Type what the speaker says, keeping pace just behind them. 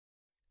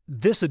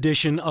This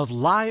edition of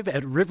Live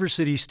at River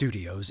City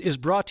Studios is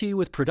brought to you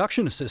with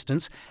production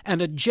assistance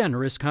and a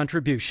generous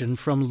contribution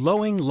from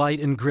Lowing Light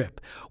and Grip,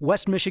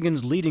 West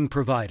Michigan's leading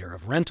provider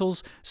of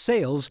rentals,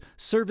 sales,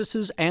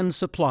 services, and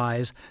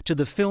supplies to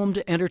the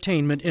filmed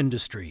entertainment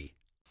industry.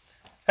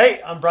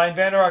 Hey, I'm Brian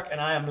Vander Ark,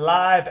 and I am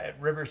live at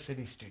River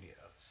City Studios.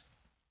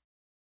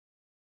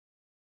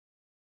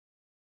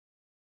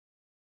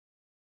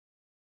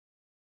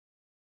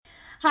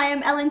 Hi,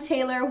 I'm Ellen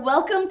Taylor.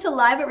 Welcome to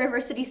Live at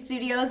River City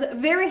Studios.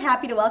 Very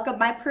happy to welcome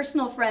my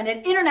personal friend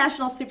and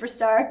international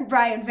superstar,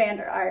 Brian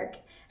Vander Ark.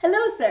 Hello,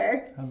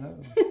 sir. Hello.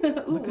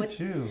 Ooh, Look at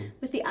you.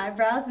 With the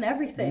eyebrows and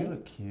everything. You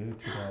look cute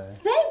today.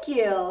 Thank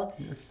you.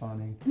 You're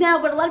funny.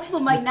 Now, but a lot of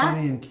people might You're not.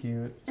 funny and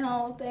cute.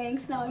 Oh,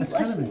 thanks. Now I'm That's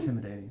blushing. kind of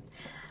intimidating.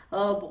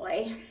 Oh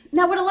boy.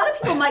 Now, what a lot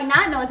of people might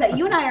not know is that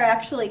you and I are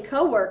actually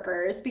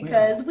co-workers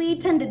because we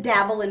tend to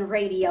dabble in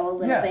radio a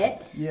little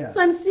bit. Yeah. So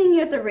I'm seeing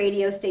you at the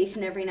radio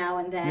station every now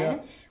and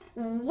then.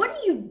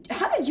 Yeah.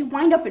 How did you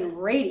wind up in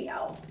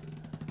radio?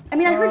 I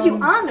mean, I heard you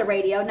on the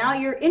radio. Now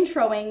you're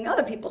introing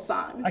other people's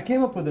songs. I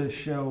came up with a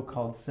show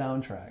called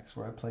Soundtracks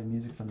where I play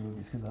music from the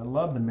movies because I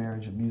love the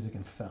marriage of music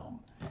and film.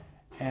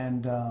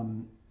 And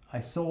I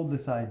sold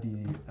this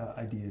idea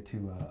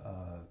to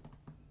a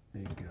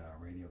big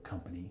radio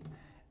company.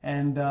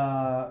 And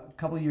a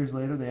couple of years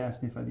later, they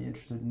asked me if I'd be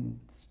interested in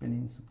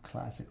spinning some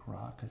classic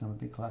rock because I'm a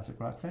big classic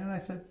rock fan. And I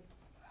said,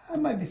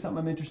 that might be something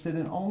I'm interested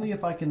in, only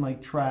if I can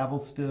like travel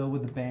still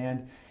with the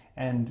band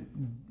and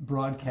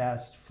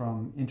broadcast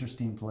from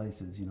interesting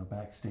places, you know,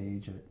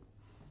 backstage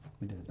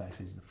we did it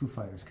backstage at the Foo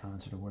Fighters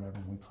concert or whatever,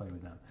 and we play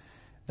with them.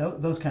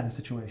 Those kind of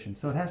situations.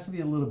 So it has to be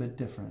a little bit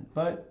different,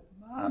 but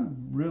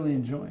I'm really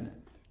enjoying it.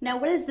 Now,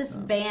 what is this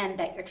band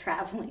that you're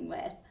traveling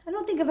with? I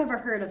don't think I've ever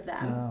heard of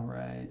them. All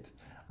right.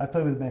 I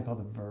play with a band called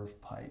the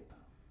Verve Pipe.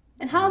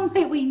 And how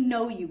might we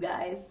know you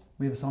guys?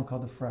 We have a song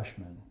called The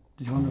Freshman.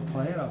 Did you want me to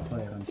play it? I'll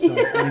play it. I'm so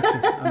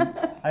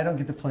anxious. I don't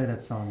get to play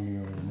that song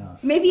nearly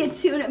enough. Maybe a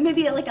tune,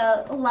 maybe like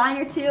a line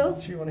or two.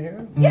 Do you want to hear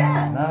it?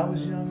 Yeah. When I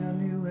was young, I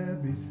knew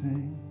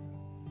everything.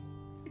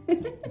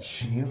 And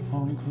she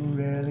upon who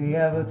rarely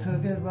ever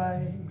took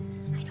advice.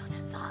 I know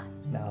that song.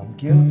 Now I'm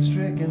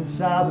guilt-stricken,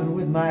 sobbing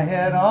with my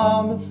head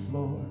on the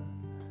floor.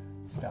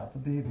 Stop a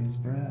baby's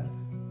breath.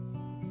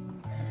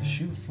 A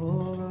shoe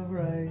full of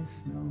rice.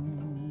 No.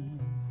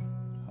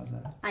 How's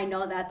that? I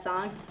know that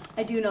song.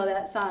 I do know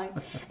that song.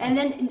 And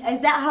then,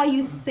 is that how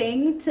you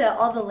sing to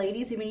all the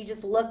ladies? I mean, you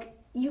just look.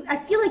 I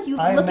feel like you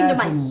look into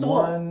my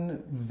soul.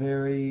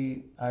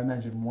 I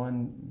imagine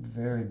one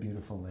very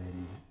beautiful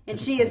lady. And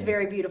she is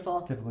very beautiful.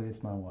 Typically,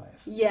 it's my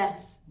wife.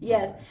 Yes,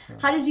 yes. So.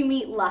 How did you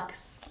meet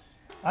Lux?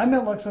 I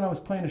met Lux when I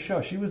was playing a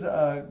show. She was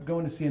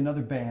going to see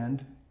another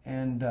band,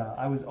 and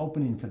I was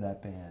opening for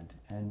that band.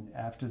 And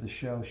after the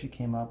show, she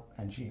came up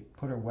and she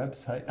put her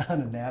website on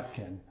a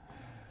napkin.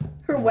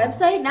 Her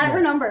website? Not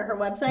her number, her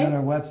website? Not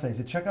her website. She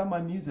said, check out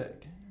my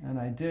music. And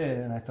I did,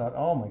 and I thought,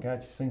 oh my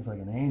God, she sings like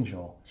an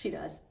angel. She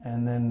does.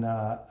 And then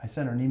I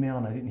sent her an email,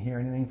 and I didn't hear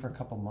anything for a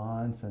couple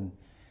months. And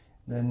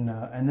then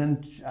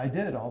I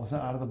did, all of a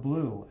sudden, out of the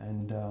blue.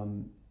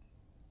 And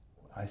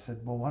I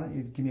said, well, why don't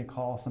you give me a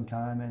call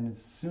sometime? And as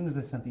soon as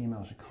I sent the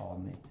email, she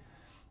called me.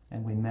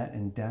 And we met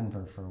in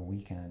Denver for a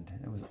weekend.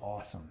 It was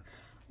awesome.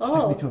 She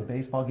took me to a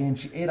baseball game.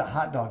 She ate a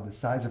hot dog the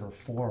size of her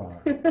forearm.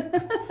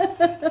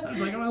 I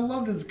was like, oh, I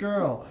love this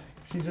girl.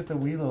 She's just a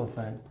wee little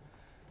thing.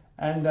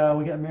 And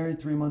we got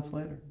married 3 months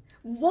later.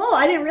 Whoa,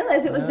 I didn't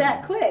realize it was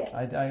that quick.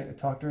 I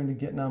talked her into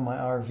getting on my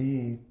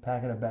RV,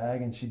 packing a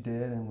bag, and she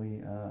did, and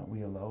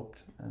we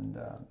eloped. And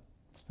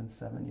it's been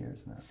 7 years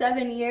now.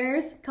 7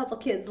 years, a couple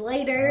kids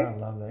later. I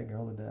love that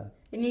girl to death.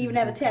 And you even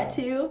have a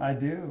tattoo? I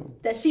do.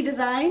 That she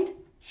designed?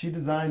 She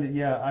designed it,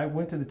 yeah. I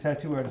went to the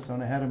tattoo artist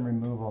and I had him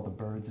remove all the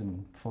birds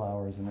and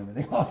flowers and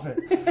everything off it.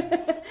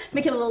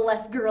 Make it a little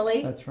less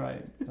girly. That's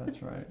right.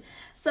 That's right.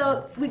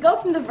 So we go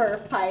from the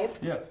Verve Pipe.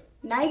 Yeah.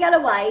 Now you got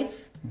a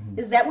wife. Mm-hmm.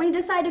 Is that when you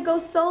decided to go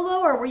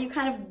solo, or were you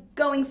kind of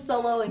going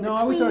solo in between?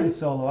 No, I was already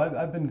solo.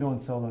 I've been going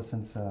solo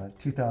since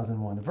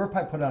 2001. The Verve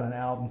Pipe put out an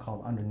album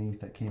called Underneath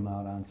that came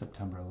out on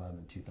September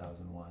 11,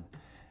 2001.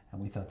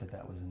 And we thought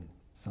that was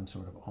some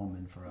sort of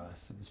omen for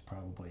us. It was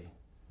probably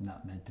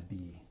not meant to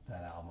be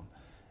that album.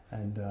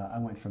 And I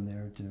went from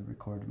there to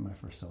record my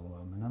first solo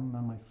album, and I'm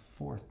on my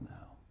fourth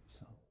now.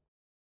 So.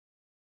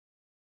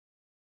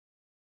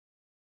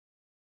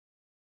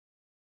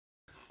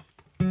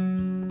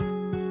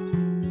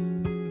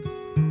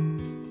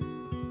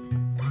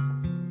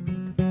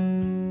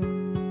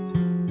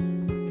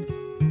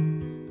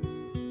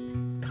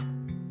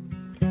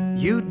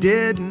 You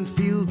didn't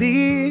feel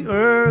the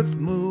earth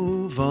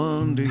move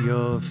under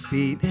your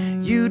feet.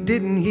 You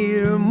didn't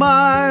hear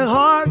my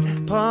heart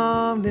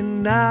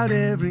pounding out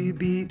every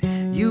beat.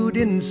 You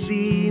didn't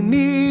see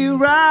me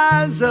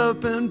rise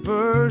up and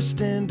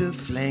burst into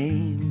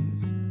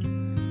flames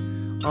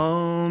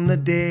on the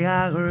day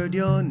I heard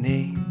your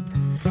name.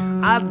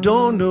 I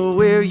don't know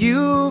where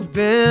you've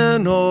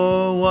been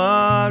or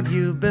what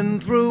you've been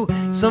through.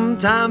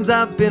 Sometimes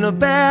I've been a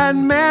bad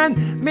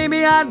man.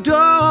 Maybe I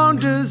don't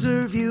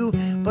deserve you.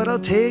 but I'll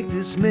take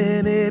this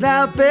minute.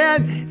 I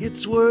bet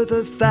it's worth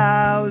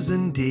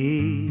 1,000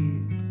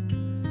 days.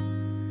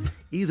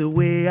 Either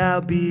way,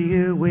 I'll be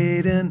here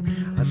waiting.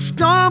 I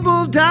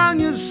stumbled down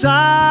your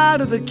side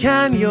of the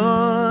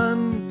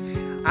canyon.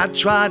 I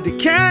tried to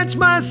catch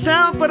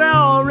myself, but I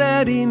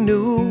already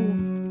knew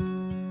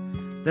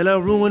that I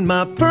ruined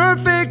my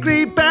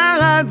perfectly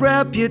bad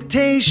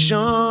reputation,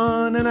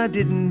 and I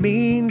didn't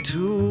mean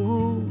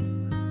to.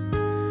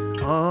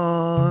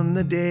 On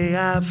the day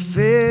I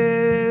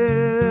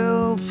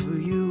fell for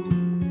you.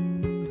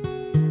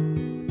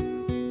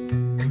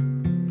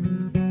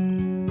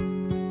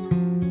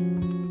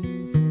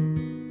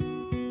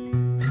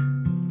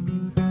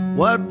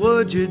 What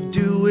would you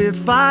do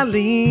if I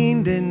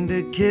leaned in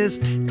to kiss,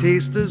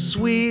 taste the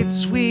sweet,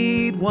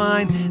 sweet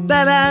wine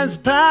that has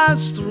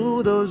passed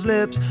through those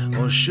lips?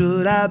 Or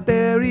should I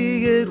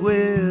bury it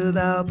with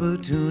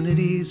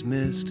opportunities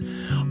missed?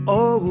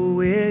 Oh,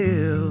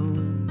 well,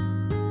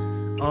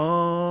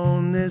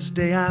 on this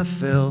day I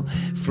fell,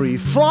 free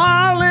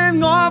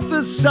falling off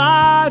the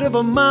side of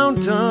a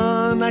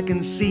mountain. I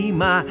can see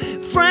my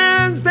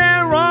friends,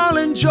 they're all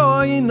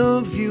enjoying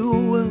the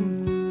view.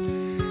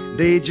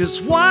 They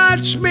just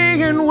watch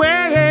me and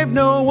wave.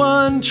 No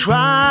one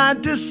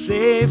tried to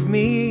save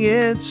me,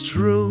 it's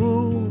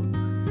true.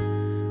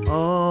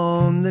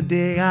 On the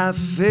day I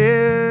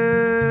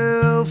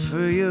fell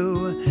for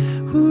you.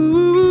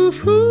 Ooh,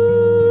 ooh.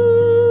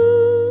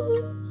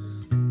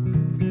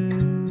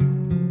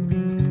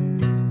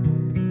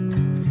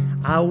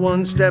 I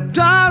once stepped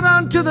out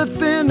onto the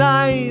thin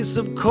ice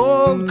of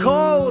cold,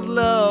 cold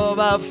love.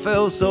 I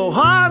fell so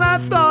hard I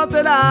thought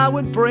that I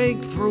would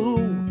break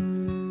through.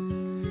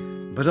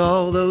 But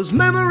all those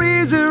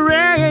memories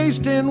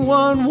erased in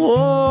one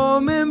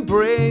warm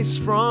embrace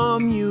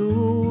from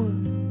you.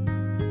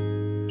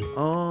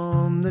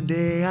 On the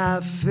day I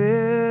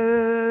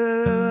fell.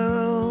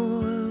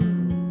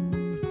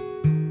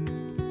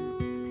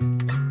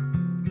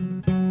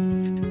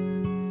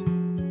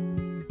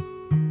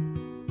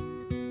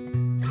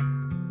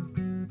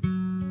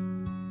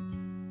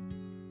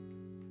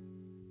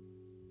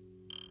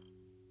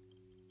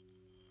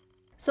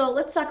 So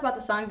let's talk about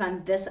the songs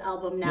on this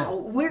album now.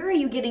 Where are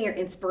you getting your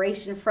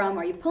inspiration from?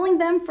 Are you pulling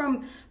them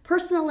from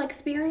personal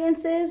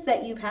experiences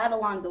that you've had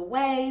along the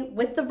way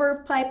with the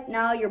Verve Pipe,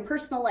 now your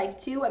personal life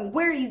too? And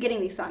where are you getting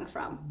these songs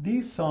from?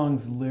 These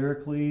songs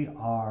lyrically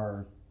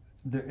are,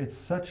 it's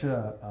such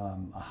a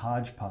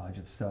hodgepodge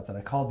of stuff that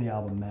I called the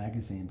album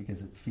Magazine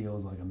because it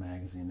feels like a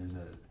magazine.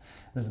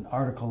 There's an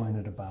article in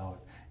it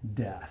about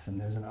death, and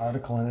there's an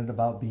article in it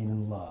about being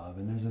in love,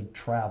 and there's a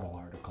travel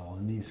article,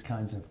 and these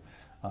kinds of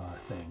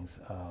things.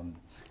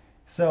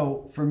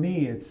 So for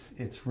me,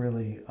 it's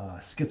really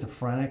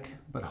schizophrenic,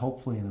 but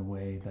hopefully in a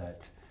way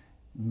that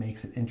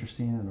makes it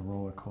interesting and a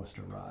roller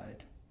coaster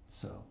ride.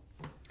 So,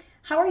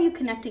 how are you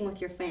connecting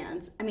with your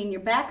fans? I mean, you're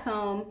back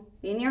home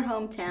in your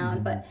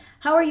hometown, but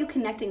how are you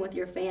connecting with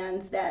your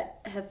fans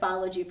that have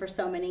followed you for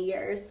so many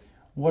years?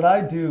 What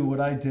I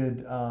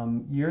did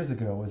years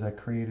ago was I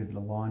created the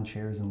Lawn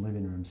Chairs and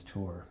Living Rooms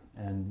tour,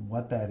 and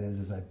what that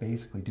is I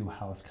basically do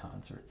house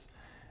concerts,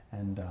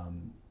 and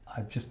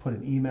I've just put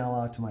an email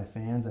out to my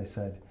fans. I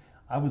said,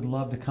 I would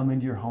love to come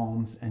into your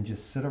homes and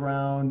just sit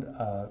around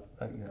a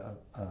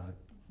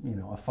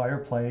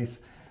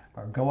fireplace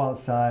or go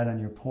outside on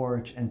your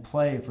porch and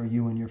play for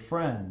you and your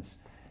friends.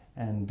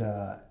 And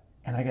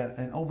I got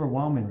an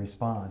overwhelming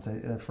response.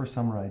 The first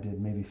summer I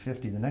did maybe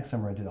 50. The next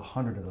summer I did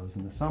 100 of those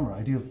in the summer.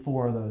 I do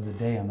 4 of those a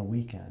day on the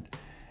weekend.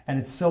 And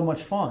it's so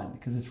much fun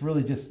because it's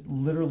really just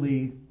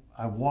literally,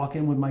 I walk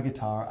in with my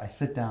guitar, I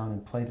sit down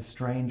and play to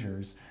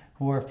strangers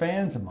who are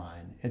fans of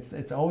mine.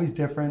 It's always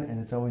different and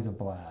it's always a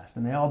blast.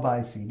 And they all buy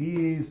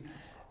CDs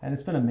and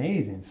it's been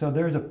amazing. So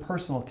there's a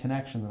personal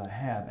connection that I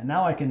have. And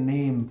now I can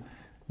name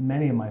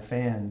many of my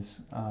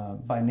fans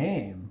by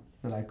name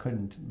that I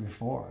couldn't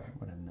before. I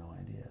would have no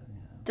idea.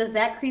 Does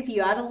that creep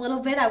you out a little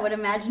bit? I would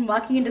imagine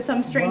walking into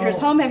some stranger's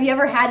home. Have you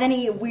ever had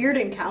any weird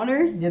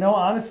encounters? You know,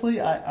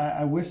 honestly,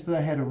 I wish that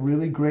I had a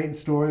really great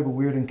story of a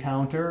weird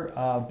encounter,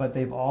 but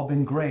they've all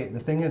been great. The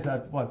thing is,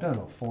 I've done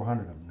about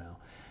 400 of them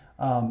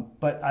now.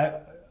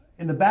 But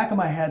in the back of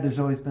my head, there's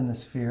always been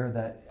this fear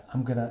that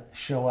I'm going to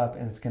show up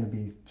and it's going to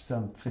be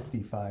some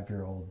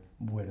 55-year-old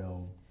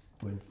widow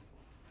with,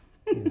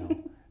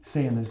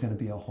 saying there's going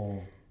to be a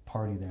whole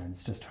party there and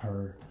it's just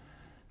her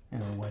in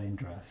her wedding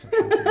dress or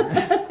something.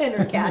 And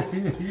her cats.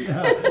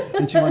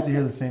 And she wants to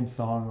hear the same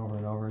song over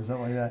and over or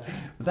something like that.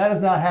 But that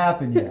has not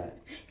happened yet.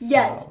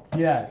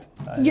 Yet.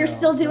 You're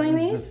still doing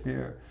these?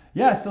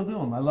 Yeah, I still do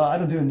them. I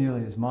don't do them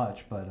nearly as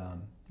much, but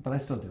I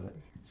still do it.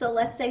 So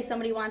let's say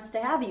somebody wants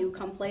to have you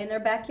come play in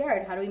their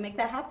backyard. How do we make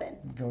that happen?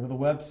 Go to the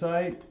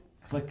website,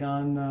 click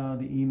on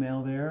the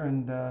email there,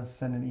 and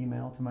send an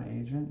email to my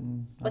agent.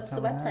 And what's the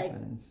website?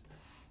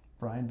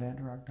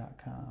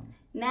 BrianVanderArk.com.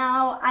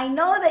 Now, I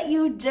know that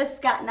you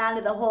just gotten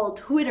onto the whole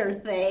Twitter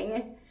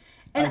thing.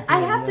 And I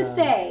have to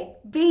say,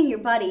 being your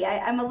buddy,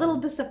 I'm a little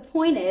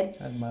disappointed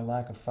at my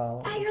lack of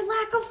followers. At your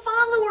lack of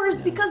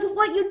followers, because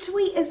what you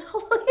tweet is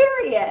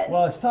hilarious.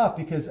 Well, it's tough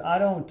because I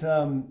don't...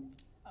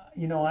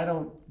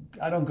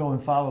 I don't go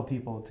and follow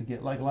people to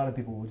get, like a lot of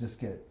people will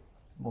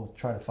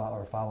try to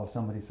follow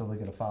somebody so they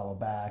get a follow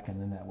back,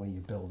 and then that way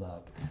you build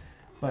up.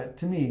 But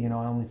to me, I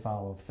only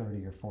follow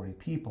 30 or 40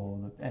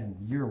 people, and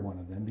you're one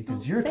of them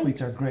because your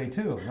thanks. tweets are great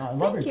too. No, I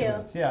love Thank your you.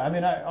 tweets. Yeah, I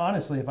mean,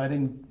 honestly, if I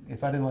didn't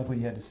like what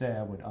you had to say,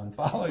 I would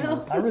unfollow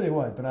you. I really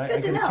would, but I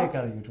get a kick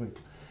out of your tweets.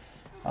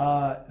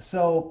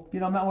 So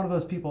I'm not one of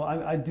those people.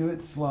 I do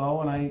it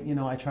slow, and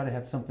I try to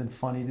have something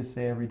funny to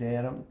say every day.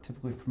 I don't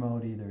typically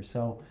promote either,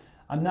 so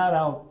I'm not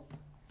out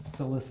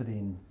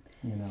soliciting,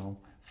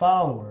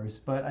 followers,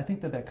 but I think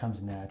that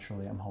comes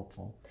naturally. I'm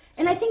hopeful.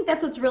 And I think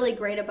that's what's really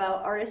great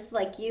about artists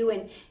like you.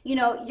 And,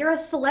 you're a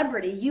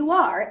celebrity. You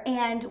are.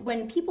 And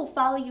when people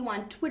follow you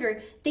on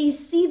Twitter, they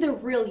see the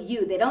real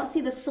you. They don't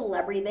see the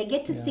celebrity. They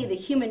get to see the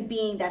human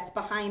being that's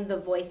behind the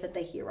voice that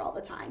they hear all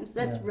the time. So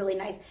that's really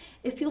nice.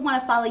 If people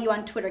want to follow you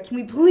on Twitter, can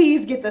we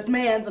please get this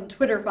man some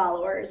Twitter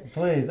followers?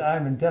 Please.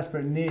 I'm in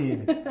desperate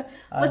need.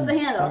 What's the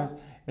handle?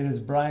 It is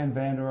Brian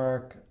Vander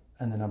Ark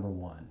and the number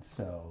 1.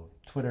 So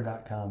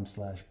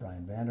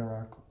twitter.com/Brian Vander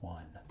Ark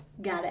 1.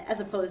 Got it, as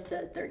opposed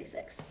to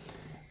 36.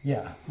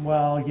 Yeah,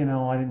 well, I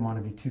didn't want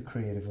to be too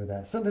creative with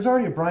that. So there's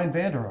already a Brian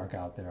Vander Ark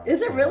out there.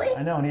 Is it really?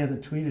 I know, and he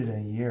hasn't tweeted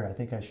in a year. I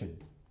think I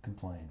should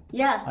complain.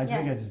 Yeah. I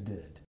think I just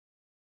did.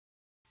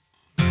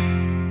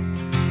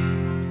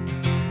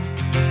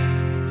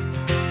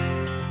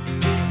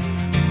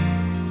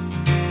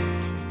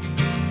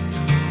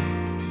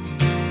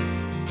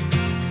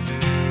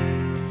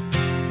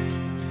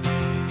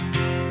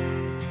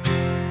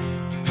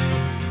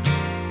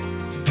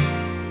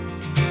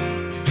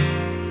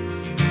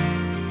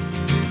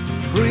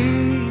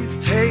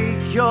 Breathe,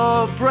 take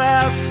your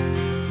breath,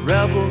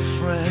 rebel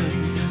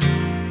friend.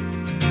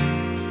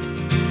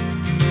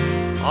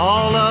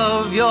 All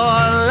of your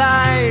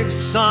life,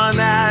 sun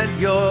at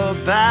your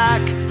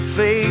back,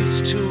 face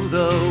to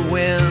the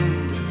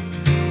wind.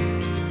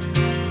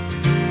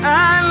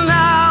 And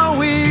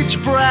now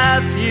each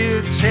breath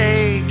you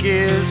take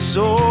is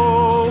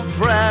so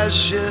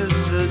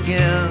precious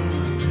again.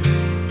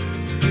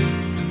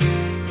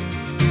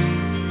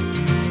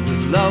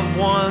 Loved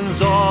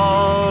ones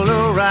all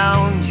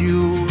around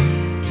you,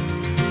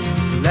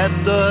 let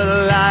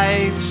the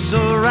light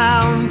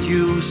surround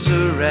you,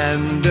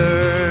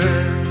 surrender.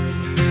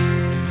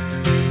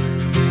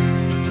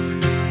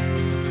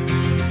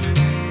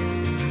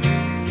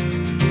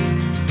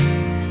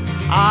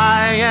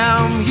 I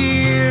am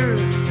here,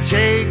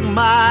 take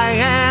my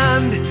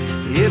hand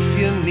if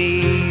you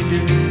need.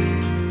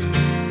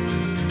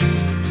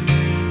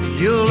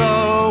 You'll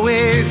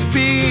always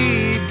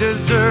be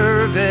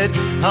deserved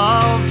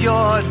of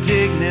your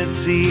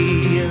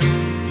dignity.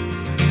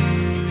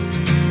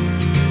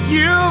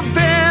 You've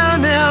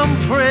been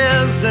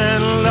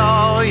imprisoned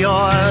all your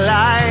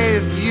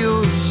life,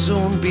 you'll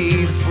soon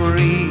be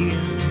free.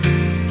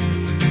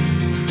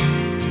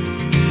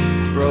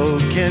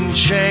 Broken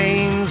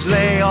chains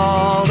lay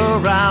all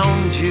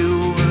around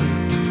you,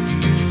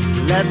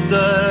 let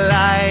the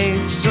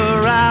light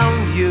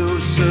surround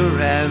you,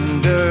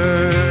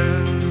 surrender.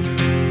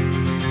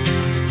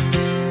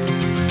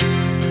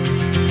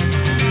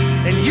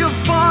 You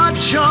fought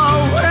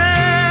your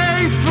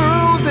way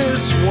through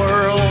this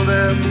world,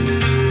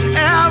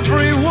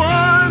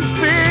 everyone's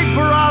big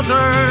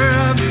brother,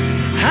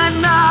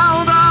 and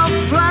now the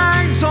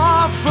flags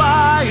all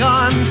fly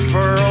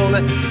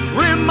unfurled,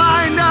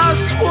 remind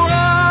us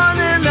one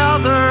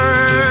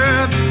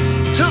another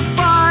to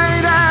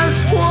fight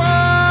as one.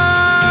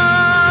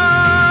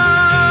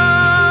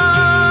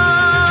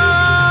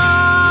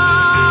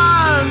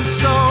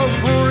 So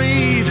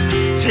breathe,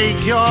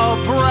 take your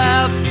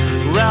breath,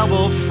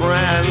 rebel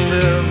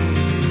friend.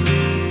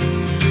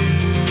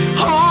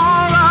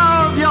 All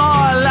of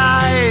your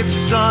life,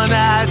 sun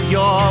at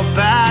your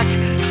back,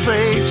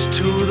 face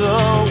to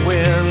the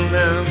wind.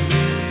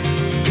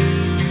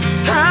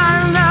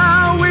 And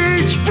now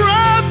each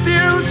breath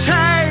you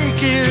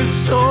take is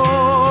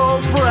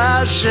so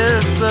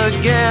precious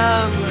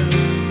again.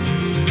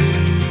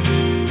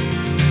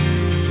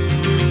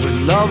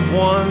 With loved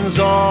ones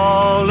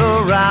all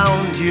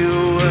around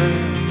you,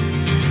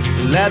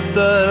 let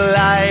the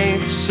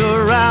light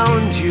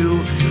surround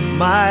you.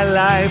 My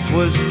life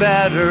was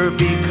better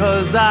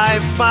because I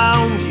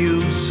found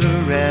you.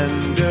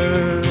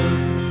 Surrender,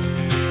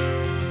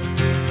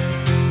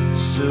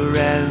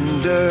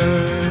 surrender,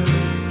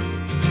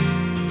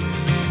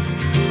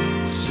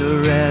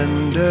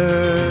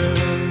 surrender,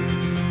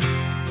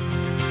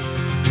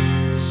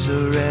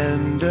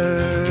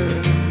 surrender.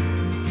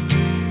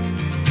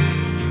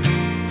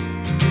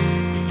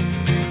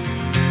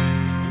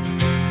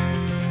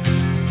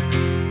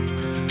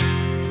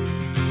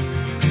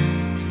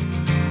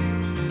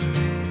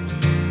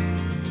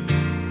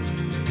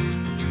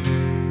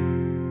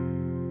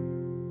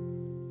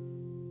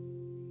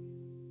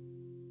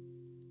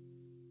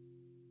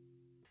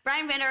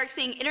 Brian Vander Ark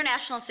seeing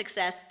international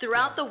success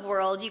throughout the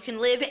world. You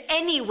can live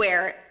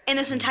anywhere in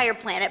this entire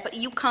planet, but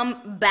you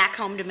come back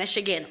home to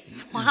Michigan.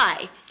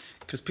 Why?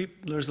 Because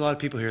there's a lot of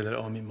people here that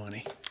owe me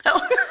money.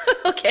 Oh,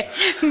 okay. Okay.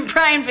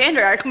 Brian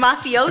Vander Ark,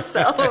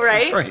 mafioso,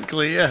 right?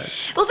 Frankly,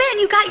 yes. Well, then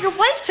you got your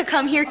wife to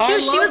come here too. I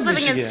She was love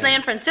living in Michigan.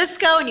 San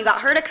Francisco, and you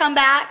got her to come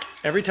back.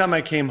 Every time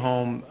I came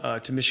home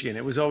to Michigan,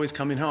 it was always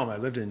coming home. I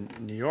lived in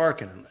New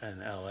York and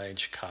LA and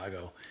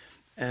Chicago.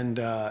 And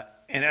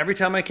every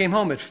time I came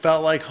home, it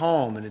felt like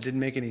home, and it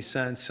didn't make any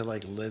sense to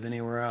like live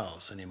anywhere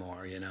else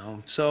anymore, you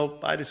know? So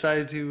I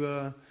decided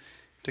to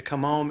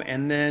come home,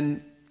 and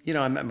then, you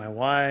know, I met my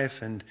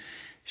wife, and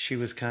she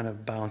was kind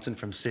of bouncing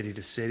from city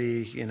to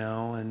city, you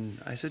know,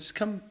 and I said, just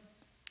come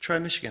try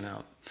Michigan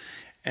out.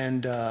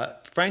 And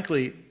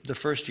frankly, the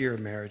first year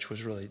of marriage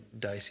was really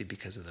dicey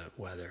because of the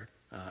weather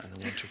in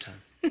the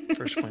wintertime.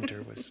 First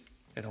winter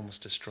it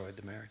almost destroyed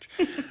the marriage.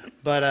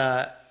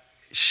 But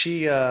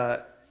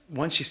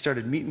once she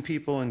started meeting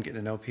people and getting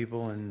to know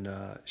people, and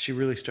she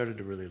really started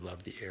to really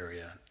love the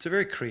area. It's a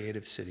very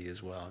creative city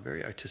as well,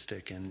 very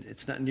artistic, and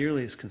it's not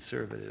nearly as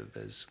conservative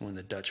as when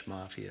the Dutch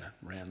Mafia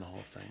ran the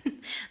whole thing.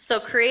 So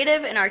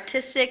creative and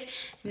artistic.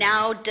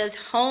 Now, does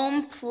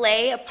home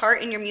play a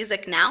part in your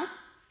music now?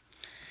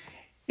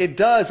 It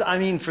does. I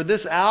mean, for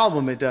this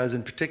album, it does.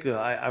 In particular,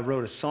 I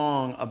wrote a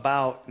song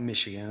about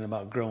Michigan,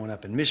 about growing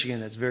up in Michigan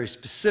that's very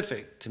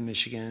specific to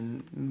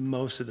Michigan.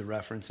 Most of the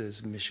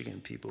references Michigan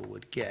people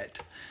would get,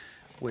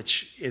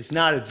 which is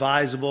not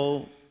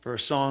advisable for a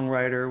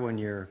songwriter when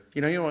you're,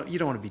 you know, you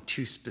don't want to be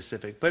too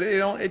specific, but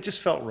it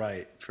just felt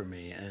right for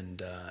me.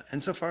 And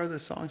so far, the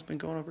song's been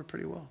going over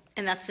pretty well.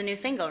 And that's the new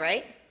single,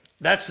 right?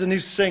 That's the new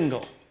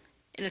single.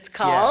 And it's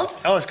called? Yes.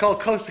 Oh, it's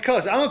called Coast to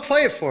Coast. I'm going to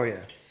play it for you.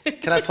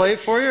 Can I play it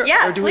for you?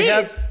 Yeah, or do please. We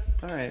have,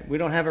 all right, we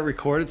don't have it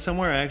recorded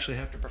somewhere. I actually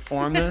have to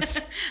perform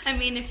this. I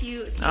mean, if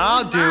you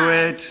I'll wouldn't do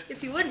mind. it.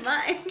 If you wouldn't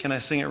mind. Can I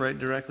sing it right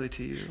directly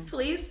to you?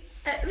 Please.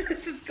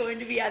 This is going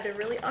to be either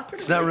really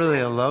awkward. It's not really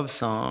a love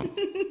song.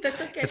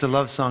 That's okay. It's a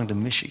love song to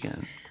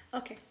Michigan.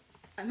 Okay.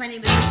 My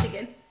name is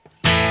Michigan.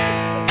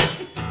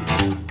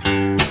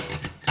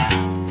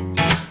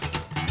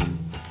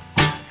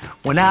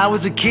 When I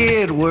was a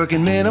kid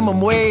working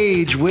minimum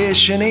wage,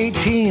 wishing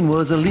 18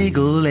 was a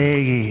legal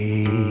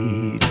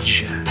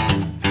age.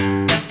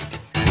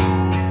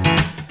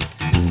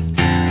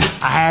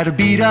 I had a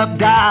beat up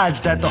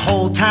Dodge that the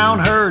whole town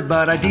heard,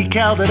 but I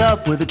decaled it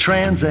up with a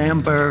Trans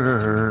Am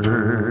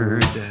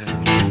Bird.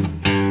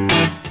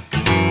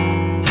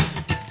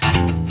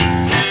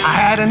 I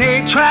had an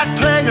 8-track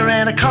player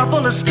and a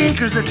couple of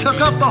speakers that took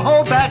up the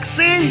whole back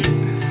seat.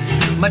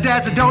 My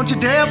dad said, don't you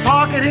dare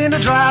park it in the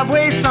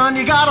driveway, son,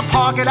 you gotta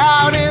park it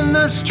out in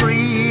the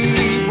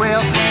street.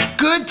 Well,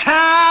 good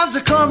times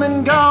are come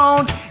and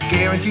gone,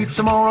 guaranteed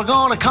some more are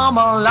gonna come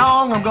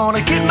along. I'm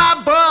gonna get my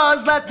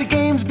buzz, let the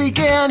games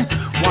begin,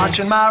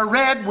 watching my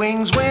Red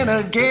Wings win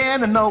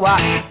again. And though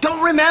I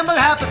don't remember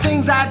half the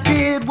things I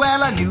did,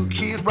 well, I knew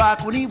Kid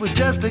Rock when he was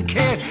just a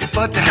kid.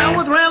 But to hell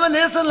with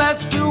reminiscing,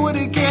 let's do it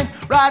again,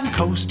 riding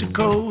coast to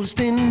coast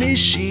in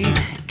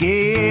Michigan.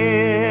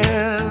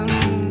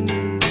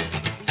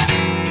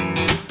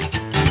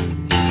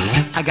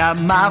 I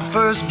got my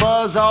first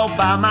buzz all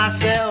by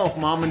myself.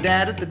 Mom and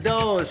Dad at the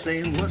door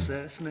saying, what's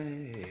that smell?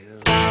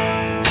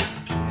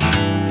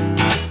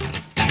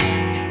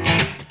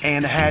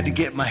 And I had to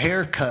get my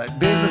hair cut.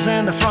 Business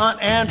in the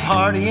front and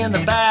party in the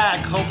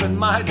back. Hoping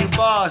my new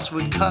boss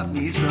would cut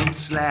me some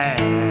slack.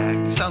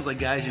 Sounds like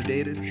guys you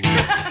dated.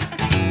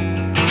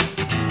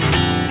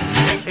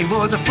 It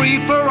was a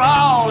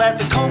free-for-all at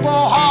the Cobo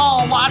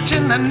Hall,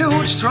 watching the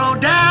Nooch throw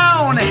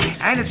down.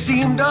 And it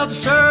seemed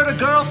absurd, a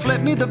girl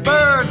flipped me the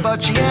bird,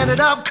 but she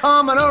ended up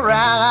coming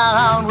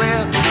around.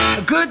 Well,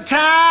 good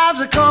times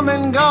are come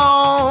and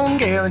gone,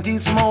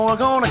 guaranteed some more are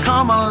gonna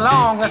come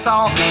along. I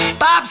saw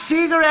Bob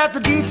Seger at the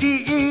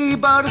DTE,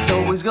 but it's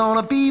always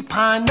gonna be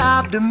Pine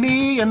Knob to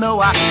me. And though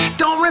I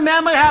don't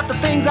remember half the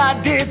things I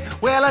did,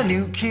 well, I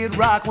knew Kid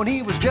Rock when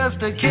he was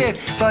just a kid.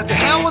 But to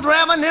hell with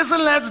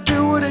reminiscing, let's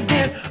do it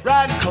again,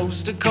 riding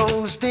coast to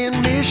coast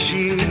in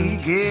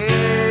Michigan.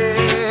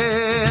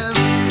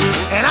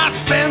 And I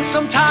spent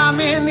some time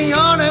in the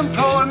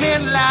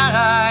unemployment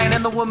line,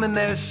 and the woman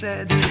there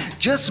said,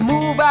 just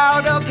move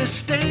out of the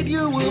state,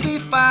 you will be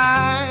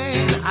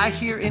fine. I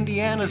hear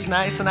Indiana's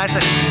nice, and I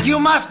said, you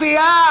must be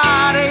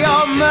out of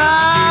your mind.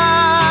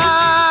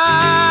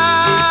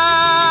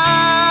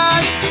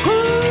 Ooh,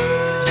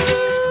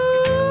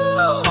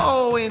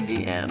 oh,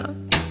 Indiana,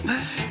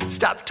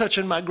 stop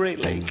touching my Great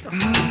Lake.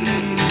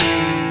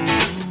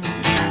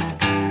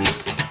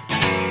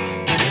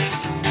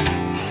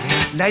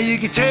 Now you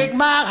can take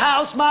my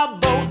house, my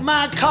boat,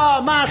 my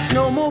car, my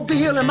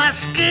snowmobile, and my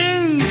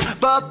skis,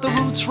 but the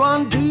roots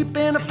run deep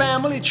in a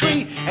family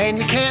tree, and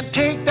you can't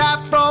take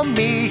that from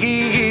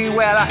me.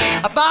 Well,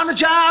 I found a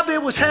job,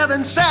 it was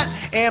heaven sent,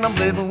 and I'm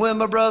living with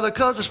my brother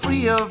 'cause it's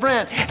free of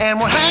rent.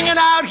 And we're hanging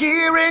out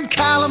here in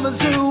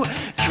Kalamazoo,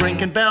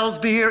 drinking Bell's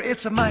beer,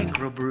 it's a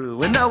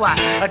microbrew. And no,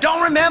 I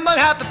don't remember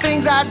half the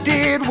things I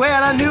did.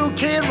 Well, I knew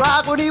Kid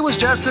Rock when he was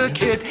just a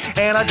kid,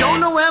 and I don't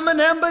know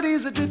Eminem, but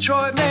he's a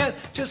Detroit man,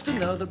 just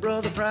another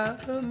brother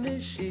from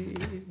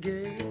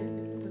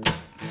Michigan.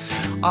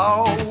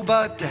 Oh,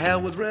 but to hell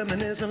with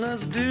reminiscing,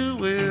 let's do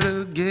it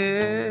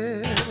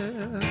again.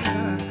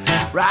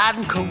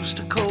 riding coast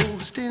to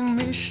coast in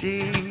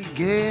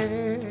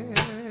Michigan.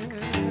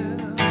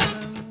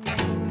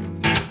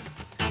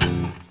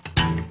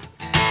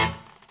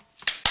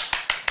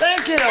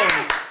 Thank you.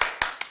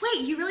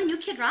 Wait, you really knew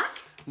Kid Rock?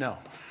 No,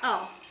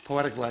 Oh.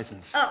 poetic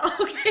license. Oh,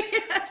 okay.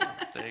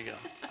 There you go.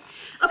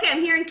 Okay,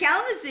 I'm hearing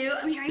Kalamazoo.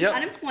 I'm hearing Yep. the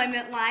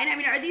unemployment line. I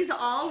mean, are these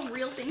all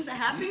real things that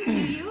happened to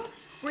you?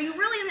 Were you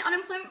really in the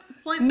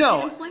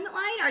No. unemployment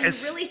line? Are you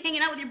It's- really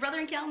hanging out with your brother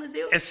in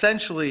Kalamazoo?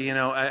 Essentially, you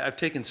know, I've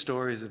taken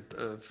stories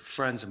of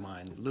friends of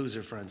mine,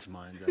 loser friends of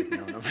mine that I've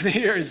known over the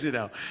years, you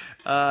know.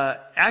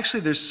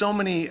 Actually, there's so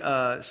many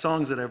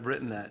songs that I've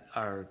written that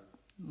are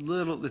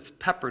it's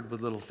peppered with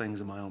little things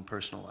in my own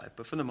personal life,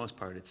 but for the most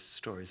part, it's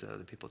stories that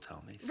other people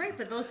tell me. So. Right,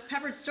 but those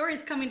peppered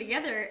stories coming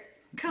together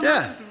come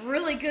Yeah. up with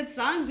really good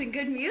songs and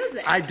good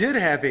music. I did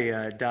have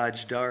a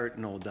Dodge Dart,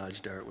 an old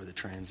Dodge Dart with a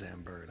Trans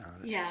Am bird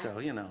on it. Yeah. So,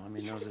 you know, I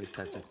mean, those are the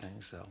types of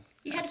things, so.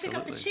 You had to pick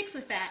up the absolutely. chicks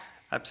with that.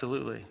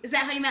 Absolutely. Is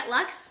that how you met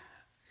Lux?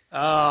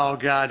 Oh,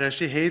 God, no,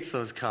 she hates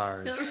those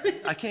cars.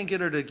 I can't get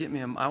her to get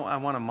me I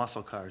want a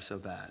muscle car so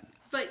bad.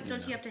 But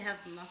don't you have to have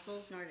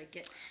muscles in order to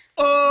get...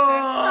 Oh!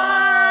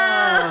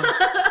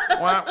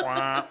 Wah,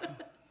 wah.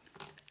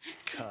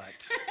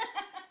 Cut.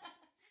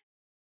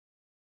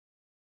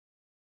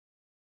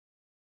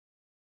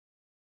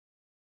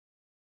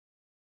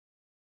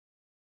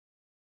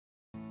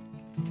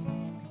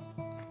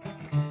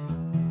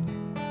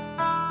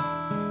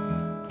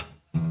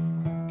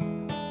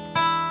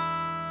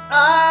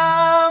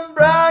 I'm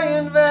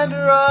Brian Vander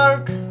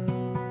Ark.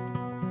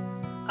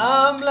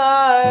 I'm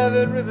live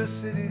at River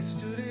City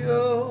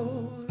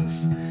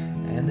Studios,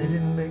 and they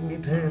didn't make me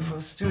pay for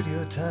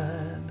studio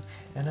time,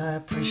 and I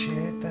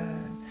appreciate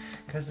that,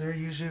 because they're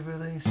usually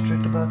really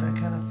strict about that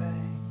kind of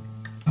thing.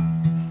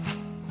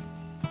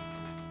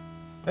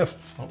 That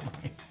was so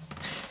lame.